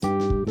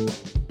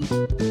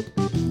The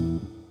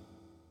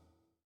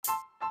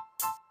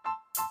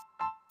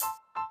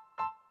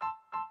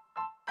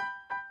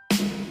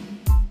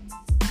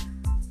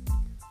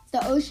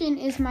ocean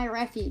is my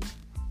refuge.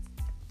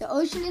 The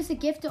ocean is a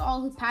gift to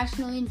all who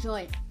passionately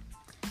enjoy it.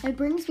 It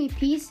brings me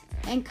peace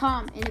and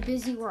calm in a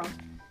busy world.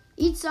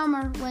 Each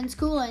summer, when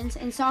school ends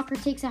and soccer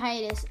takes a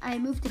hiatus, I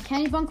move to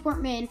Kennebunkport,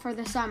 Maine for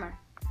the summer.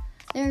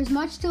 There is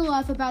much to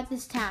love about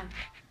this town.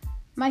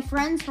 My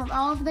friends from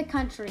all over the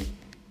country.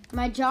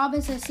 My job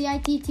is a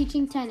CIT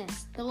teaching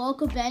tennis, the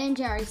local Ben &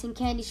 Jerry's and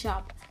candy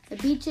shop, the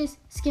beaches,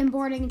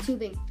 skimboarding, and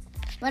tubing.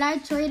 But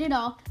I'd trade it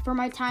all for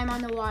my time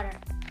on the water.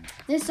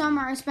 This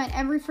summer, I spent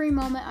every free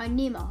moment on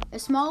Nemo, a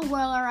small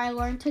whaler I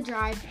learned to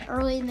drive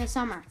early in the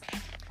summer.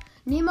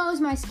 Nemo is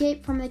my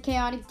escape from the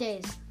chaotic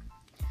days.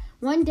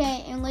 One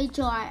day in late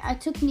July, I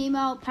took Nemo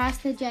out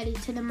past the jetty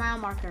to the mile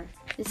marker.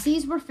 The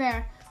seas were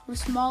fair, with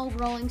small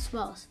rolling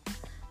swells.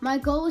 My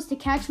goal was to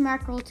catch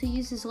mackerel to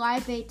use as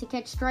live bait to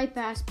catch striped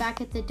bass back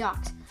at the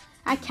docks.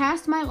 I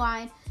cast my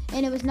line,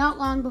 and it was not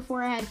long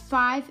before I had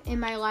 5 in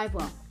my live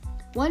well.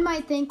 One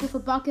might think with a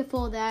bucket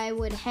full that I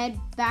would head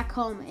back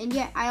home, and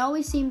yet I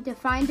always seem to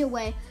find a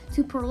way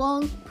to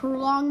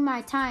prolong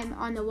my time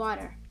on the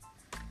water.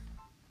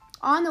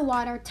 On the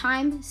water,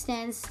 time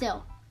stands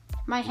still.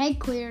 My head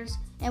clears,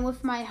 and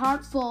with my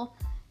heart full,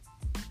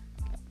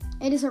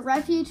 it is a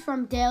refuge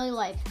from daily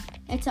life.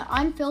 It's an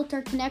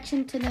unfiltered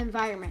connection to the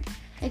environment.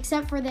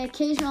 Except for the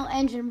occasional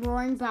engine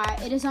roaring by,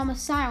 it is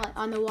almost silent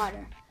on the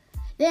water.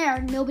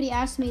 There, nobody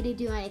asks me to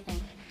do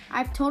anything. I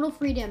have total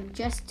freedom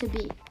just to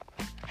be.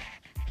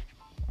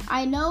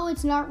 I know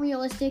it's not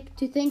realistic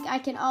to think I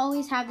can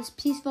always have this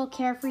peaceful,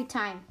 carefree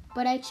time,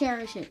 but I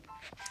cherish it.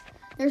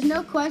 There's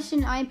no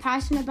question I am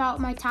passionate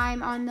about my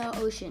time on the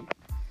ocean.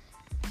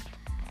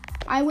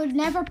 I would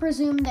never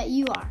presume that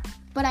you are,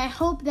 but I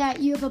hope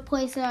that you have a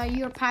place that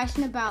you're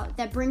passionate about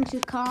that brings you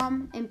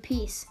calm and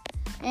peace,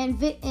 and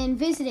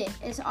visit it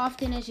as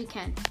often as you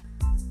can.